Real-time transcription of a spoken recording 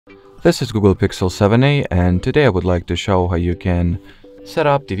This is Google Pixel 7a, and today I would like to show how you can set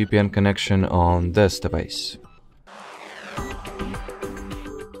up the VPN connection on this device.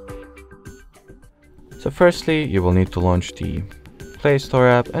 So firstly, you will need to launch the Play Store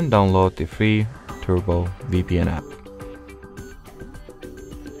app and download the free Turbo VPN app.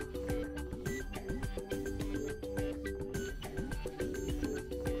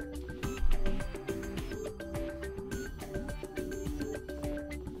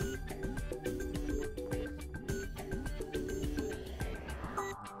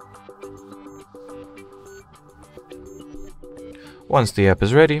 Once the app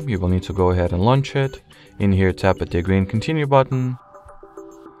is ready, you will need to go ahead and launch it. In here, tap at the green continue button,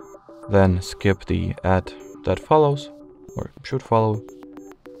 then skip the ad that follows, or should follow.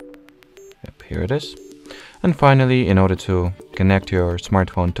 Yep, here it is. And finally, in order to connect your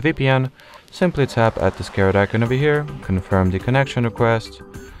smartphone to VPN, simply tap at this caret icon over here, confirm the connection request,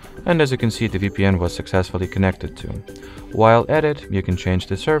 and as you can see, the VPN was successfully connected to. While at it, you can change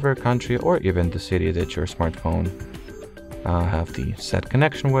the server, country, or even the city that your smartphone have the set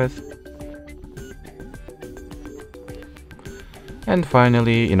connection with. And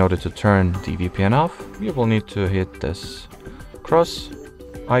finally, in order to turn the VPN off, you will need to hit this cross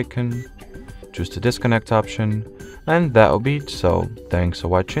icon, choose the disconnect option, and that will be it. So thanks for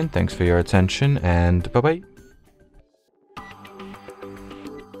watching, thanks for your attention, and bye bye.